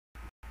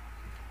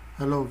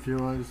Hello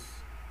viewers,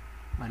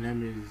 my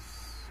name is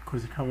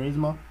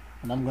koolzzy,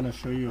 and I'm gonna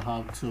show you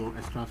how to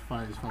extract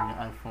files from your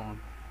iPhone.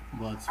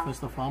 But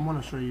first of all, I'm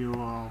gonna show you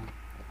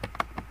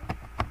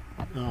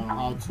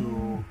how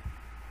to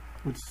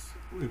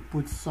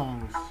put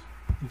songs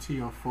into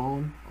your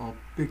phone or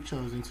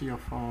pictures into your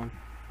phone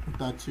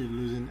without you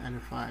losing any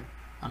file,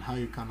 and how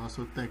you can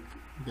also take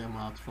them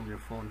out from your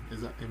phone.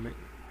 Is that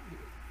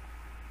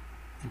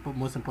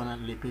most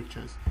importantly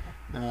pictures.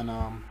 Then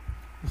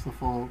first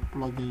of all,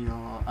 plug in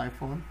your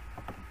iPhone.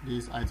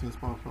 This iTunes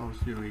pop-ups,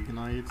 you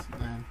ignore it.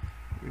 Then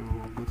you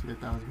go to the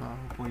taskbar,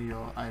 open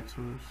your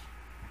iTunes,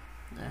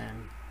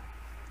 then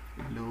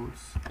it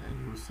loads, and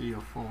you will see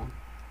your phone.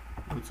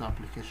 Go to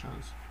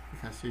applications. You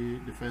can see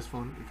the first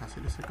phone, you can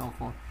see the second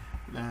phone.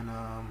 Then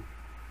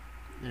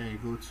you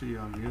go to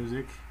your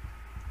music.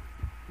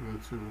 Go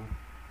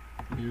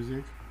to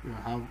music. You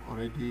have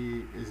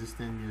already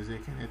existing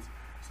music in it,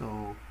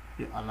 so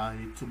you allow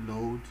it to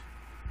load.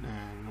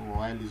 Then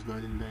while it's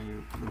loading, then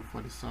you look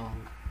for the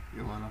song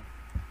you wanna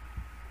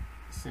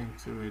sing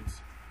to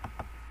it.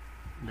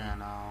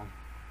 Then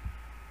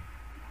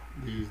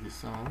this is the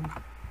song.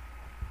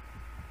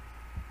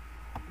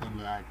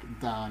 Then like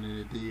down in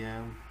the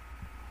DM,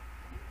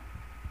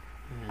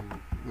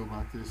 and go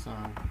back to the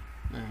song.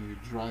 Then you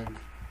drag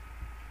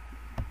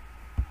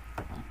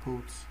and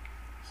put.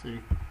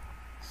 See,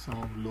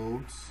 song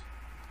loads.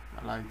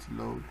 I like to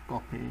load,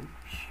 copy.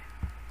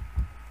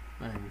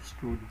 Then you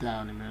scroll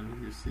down and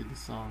then you see the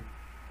song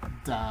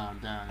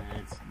down, and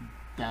it's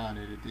down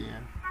at the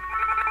end.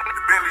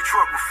 The Bentley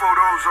truck with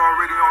photos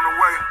already on the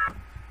way.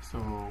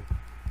 So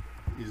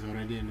it's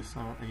already in the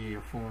song in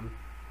your phone.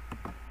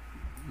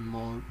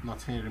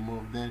 Nothing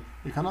removed. Then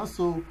you can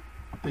also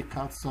take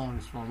out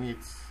songs from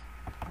it,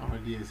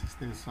 already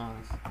existing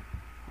songs,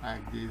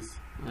 like this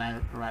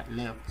Right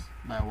Left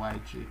by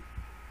YG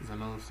is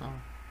another song.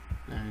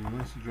 Then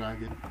once you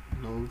drag it,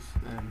 loads,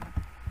 then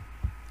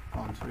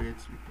come to it.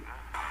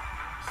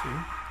 See?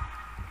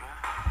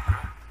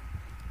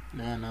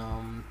 Then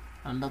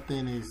another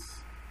thing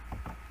is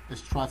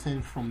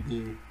extracting from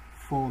the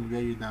phone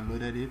where you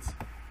downloaded it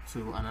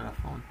to another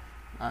phone.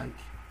 Like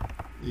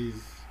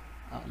is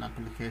an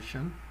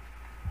application,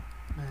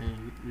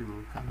 and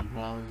you can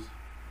browse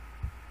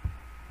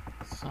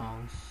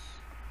songs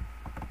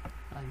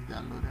like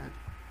downloaded.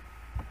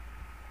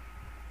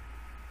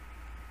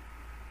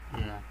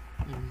 Yeah,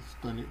 it's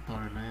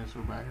torrent lines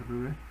over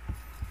everywhere.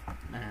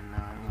 And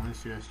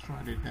once you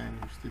extract it, then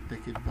you still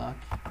take it back.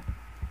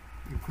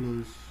 You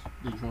close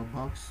the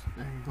Dropbox,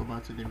 then you go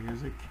back to the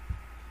music,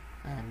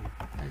 and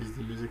that is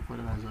the music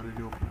folder that is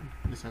already open.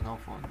 The second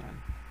phone,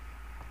 then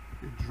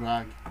you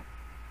drag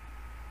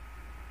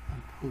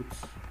and put.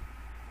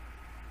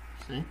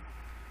 See,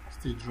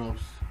 still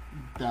drops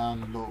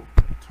down low.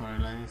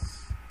 Torrent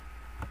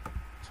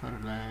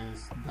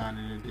lines down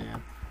in the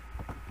DM.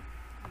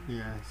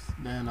 Yes.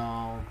 Then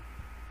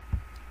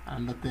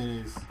another thing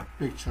is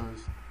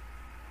pictures.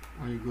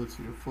 When you go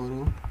to your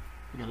photo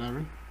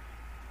gallery,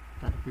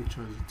 look at the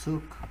pictures you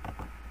took,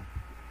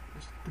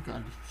 just look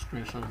at the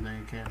screenshots, then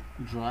you can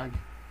drag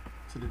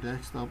to the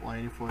desktop or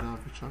any photo of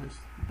your choice,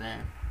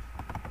 then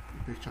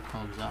the picture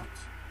comes out.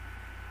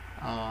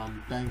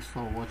 Thanks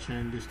for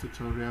watching this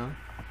tutorial.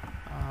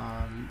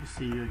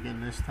 See you again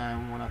next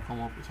time when I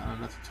come up with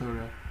another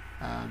tutorial.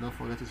 Don't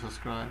forget to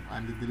subscribe,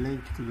 and the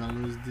link to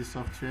download this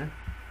software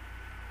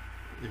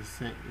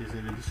is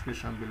in the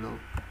description below.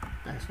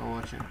 Thanks for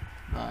watching.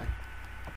 Bye.